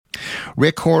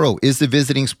Rick Horrow is the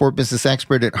visiting sport business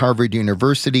expert at Harvard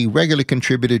University, regular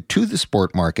contributor to the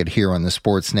Sport Market here on the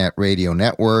Sportsnet Radio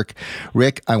Network.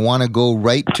 Rick, I want to go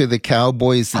right to the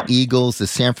Cowboys, the Eagles, the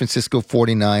San Francisco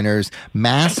 49ers,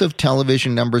 massive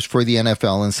television numbers for the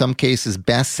NFL, in some cases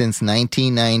best since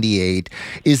 1998.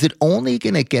 Is it only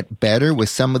going to get better with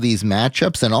some of these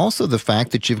matchups, and also the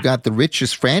fact that you've got the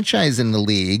richest franchise in the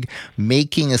league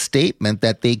making a statement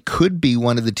that they could be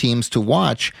one of the teams to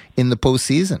watch in the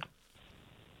postseason?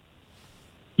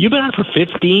 You've been on for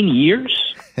 15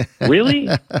 years? Really?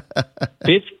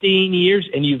 15 years,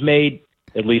 and you've made,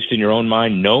 at least in your own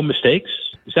mind, no mistakes?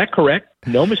 Is that correct?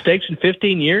 No mistakes in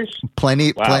 15 years?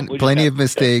 Plenty of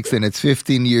mistakes, and it's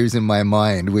 15 years in my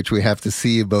mind, which we have to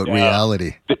see about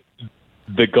reality.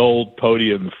 The gold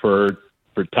podium for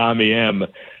Tommy M.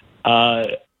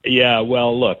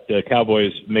 Well, look, the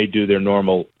Cowboys may do their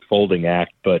normal folding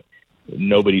act, but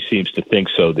nobody seems to think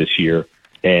so this year,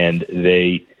 and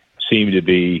they seem to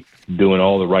be doing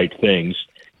all the right things.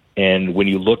 And when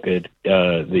you look at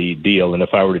the deal, and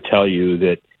if I were to tell you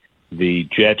that the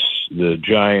Jets, the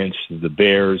Giants, the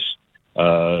Bears,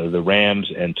 the Rams,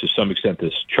 and to some extent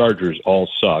the Chargers all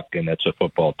suck, and that's a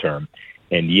football term,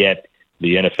 and yet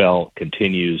the NFL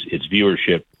continues its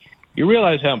viewership, you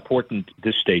realize how important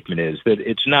this statement is, that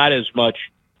it's not as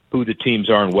much who the teams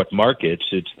are and what markets,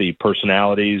 it's the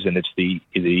personalities, and it's the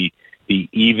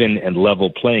even and level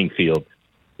playing field.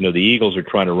 You know, the Eagles are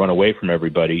trying to run away from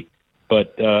everybody,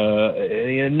 but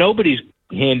nobody's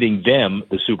handing them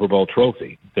the Super Bowl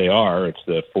trophy. They are. It's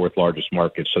the fourth largest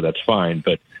market, so that's fine.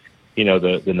 But, you know,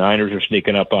 the Niners are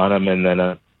sneaking up on them. And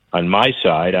then on my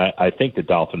side, I think the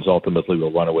Dolphins ultimately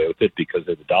will run away with it because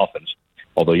they're the Dolphins,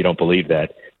 although you don't believe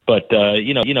that. But,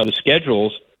 the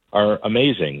schedules are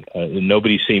amazing.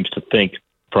 Nobody seems to think,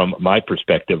 from my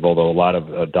perspective, although a lot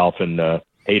of Dolphin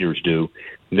haters do,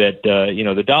 that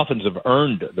the Dolphins have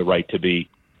earned the right to be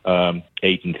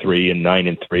 8-3 and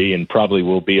 9-3, and probably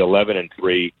will be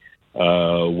 11-3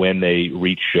 when they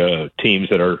reach teams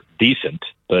that are decent.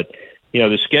 But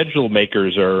the schedule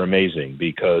makers are amazing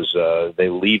because they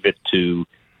leave it to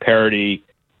Parity,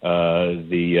 even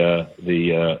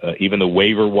the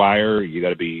waiver wire. You got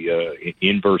to be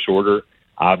inverse order.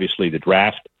 Obviously, the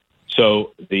draft.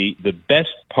 So the two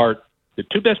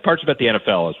best parts about the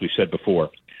NFL, as we said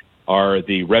before, are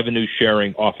the revenue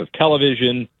sharing off of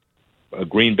television,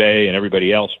 Green Bay and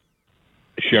everybody else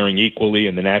sharing equally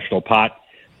in the national pot,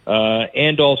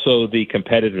 and also the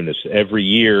competitiveness. Every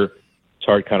year, it's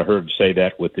hard to say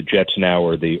that with the Jets now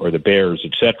or the Bears,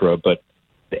 et cetera, but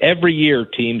every year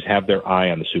teams have their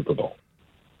eye on the Super Bowl.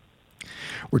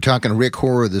 We're talking Rick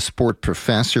Horrow, the sport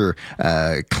professor.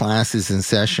 Class is in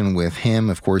session with him.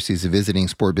 Of course, he's a visiting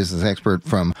sport business expert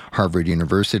from Harvard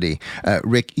University.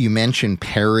 Rick, you mentioned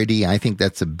parity. I think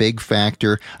that's a big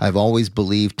factor. I've always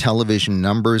believed television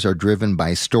numbers are driven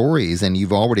by stories, and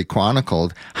you've already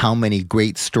chronicled how many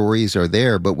great stories are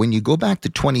there. But when you go back to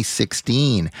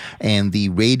 2016 and the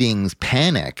ratings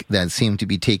panic that seemed to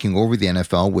be taking over the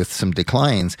NFL with some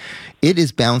declines, it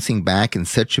is bouncing back in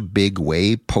such a big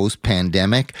way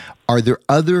post-pandemic. Are there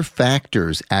other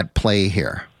factors at play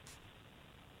here?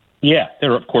 Yeah,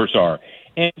 there of course are.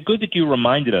 And good that you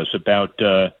reminded us about,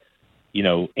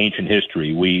 ancient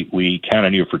history. We count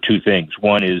on you for two things.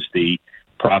 One is the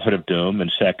prophet of doom,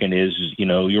 and second is,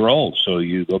 you're old, so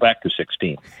you go back to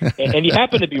 16. And you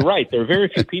happen to be right. There are very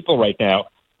few people right now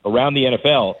around the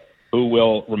NFL who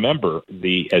will remember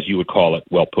the, as you would call it,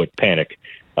 well put, panic.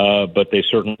 But they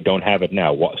certainly don't have it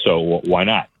now. So why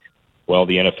not? Well,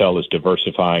 the NFL is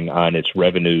diversifying on its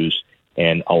revenues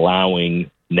and allowing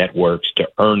networks to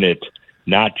earn it,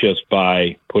 not just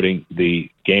by putting the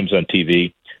games on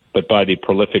TV, but by the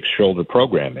prolific shoulder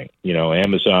programming.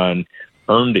 Amazon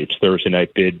earned its Thursday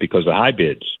night bid because of high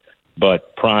bids,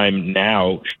 but Prime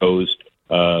now shows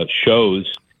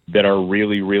that are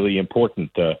really, really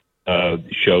important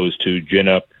shows to gin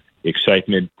up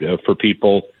excitement for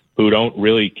people who don't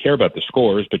really care about the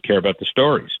scores but care about the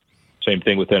stories. Same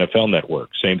thing with NFL Network.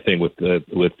 Same thing with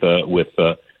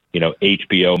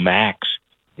HBO Max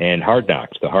and Hard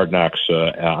Knocks. The Hard Knocks.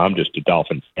 I'm just a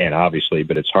Dolphin fan, obviously,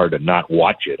 but it's hard to not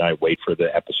watch it. I wait for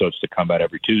the episodes to come out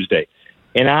every Tuesday,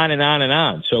 and on and on and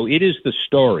on. So it is the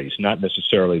stories, not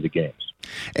necessarily the games.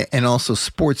 And also,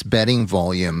 sports betting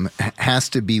volume has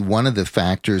to be one of the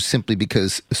factors, simply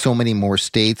because so many more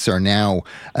states are now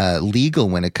legal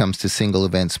when it comes to single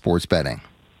event sports betting.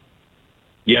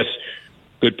 Yes.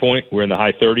 Good point. We're in the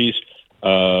high 30s.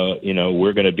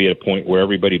 We're going to be at a point where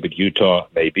everybody but Utah,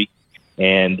 maybe.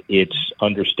 And it's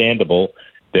understandable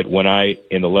that when I,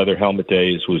 in the leather helmet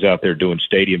days, was out there doing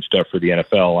stadium stuff for the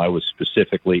NFL, I was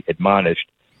specifically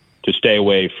admonished to stay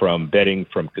away from betting,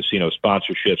 from casino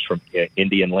sponsorships, from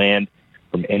Indian land,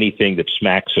 from anything that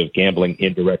smacks of gambling,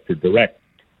 indirect or direct.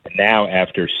 And now,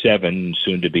 after 7,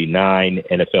 soon to be 9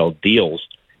 NFL deals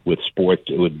with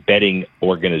with betting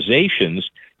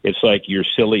organizations, it's like you're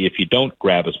silly if you don't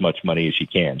grab as much money as you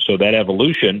can. So that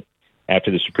evolution after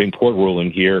the Supreme Court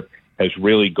ruling here has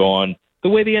really gone the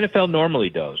way the NFL normally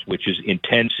does, which is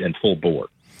intense and full bore.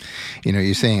 You know,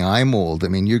 you're saying I'm old. I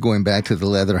mean, you're going back to the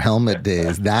leather helmet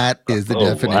days. That is the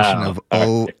definition of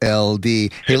OLD.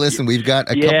 Hey, listen, we've got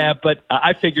a couple... Yeah, but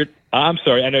I figured... I'm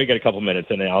sorry. I know you got a couple minutes,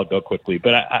 and then I'll go quickly.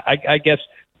 But I guess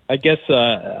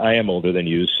I am older than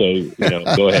you, so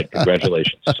go ahead.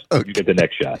 Congratulations. Okay. You get the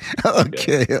next shot.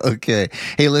 Okay.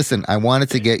 Hey, listen, I wanted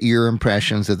to get your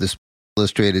impressions of the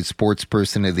Illustrated Sports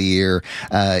Person of the Year.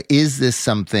 Is this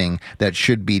something that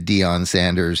should be Deion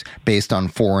Sanders based on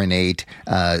 4 and 8?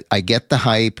 I get the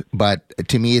hype, but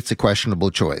to me, it's a questionable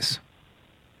choice.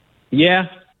 Yeah.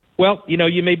 Well,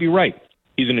 you may be right.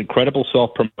 He's an incredible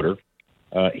self-promoter.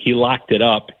 He locked it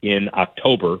up in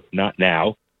October, not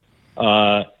now.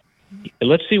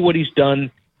 Let's see what he's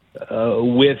done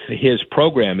with his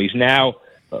program. He's now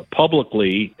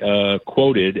publicly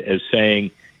quoted as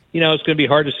saying, it's going to be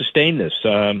hard to sustain this.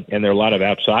 And there are a lot of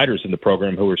outsiders in the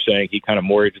program who are saying he kind of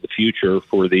mortgaged the future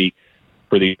for the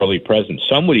early present.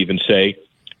 Some would even say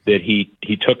that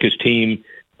he took his team,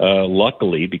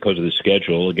 luckily, because of the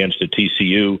schedule, against a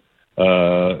TCU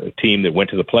team that went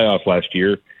to the playoffs last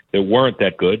year that weren't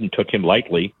that good and took him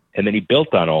lightly, and then he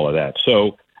built on all of that.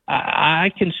 So I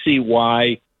can see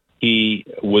why he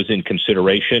was in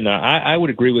consideration. I would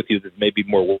agree with you that maybe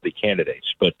more worthy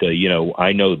candidates, but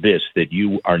I know this, that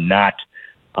you are not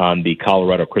on the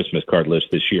Colorado Christmas card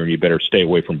list this year, and you better stay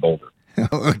away from Boulder.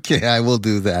 Okay, I will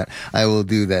do that.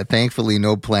 Thankfully,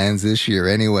 no plans this year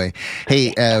anyway.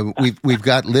 Hey, we've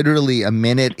got literally a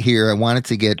minute here. I wanted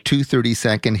to get 2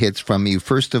 30-second hits from you.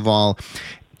 First of all,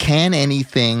 can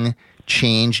anything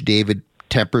change David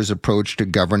Tepper's approach to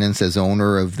governance as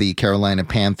owner of the Carolina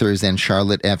Panthers and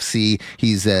Charlotte FC?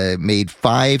 He's made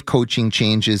 5 coaching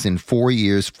changes in 4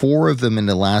 years, 4 of them in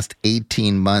the last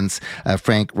 18 months,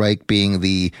 Frank Reich being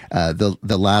the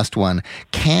last one.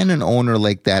 Can an owner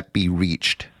like that be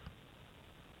reached?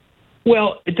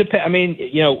 Well, it depends. I mean,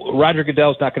 Roger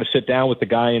Goodell's not going to sit down with the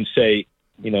guy and say,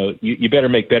 you better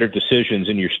make better decisions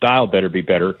and your style better be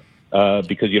better.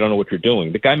 Because you don't know what you're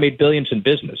doing. The guy made billions in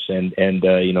business, and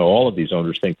all of these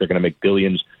owners think they're going to make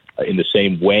billions in the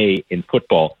same way in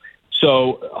football.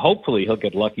 So hopefully he'll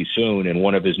get lucky soon, and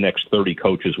one of his next 30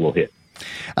 coaches will hit.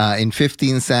 In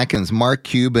 15 seconds, Mark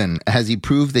Cuban, has he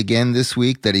proved again this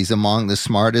week that he's among the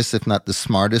smartest, if not the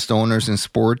smartest owners in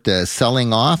sport,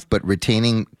 selling off but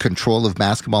retaining control of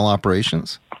basketball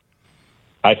operations?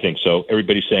 I think so.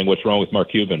 Everybody's saying, what's wrong with Mark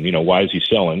Cuban? Why is he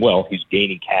selling? Well, he's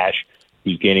gaining cash.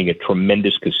 He's gaining a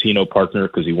tremendous casino partner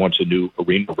because he wants a new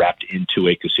arena wrapped into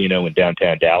a casino in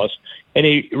downtown Dallas, and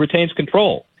he retains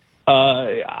control.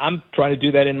 I'm trying to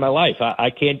do that in my life. I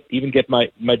can't even get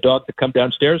my dog to come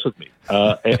downstairs with me.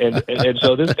 And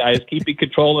so this guy is keeping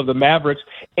control of the Mavericks,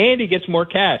 and he gets more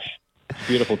cash.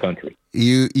 Beautiful country.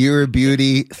 You're a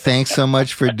beauty. Thanks so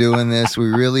much for doing this. We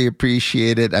really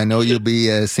appreciate it. I know you'll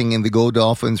be singing the Go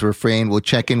Dolphins refrain. We'll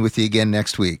check in with you again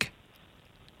next week.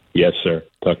 Yes, sir.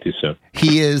 Talk to you soon.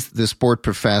 He is the sport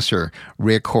professor,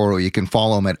 Rick Horrow. You can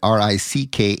follow him at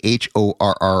RICKHORROW.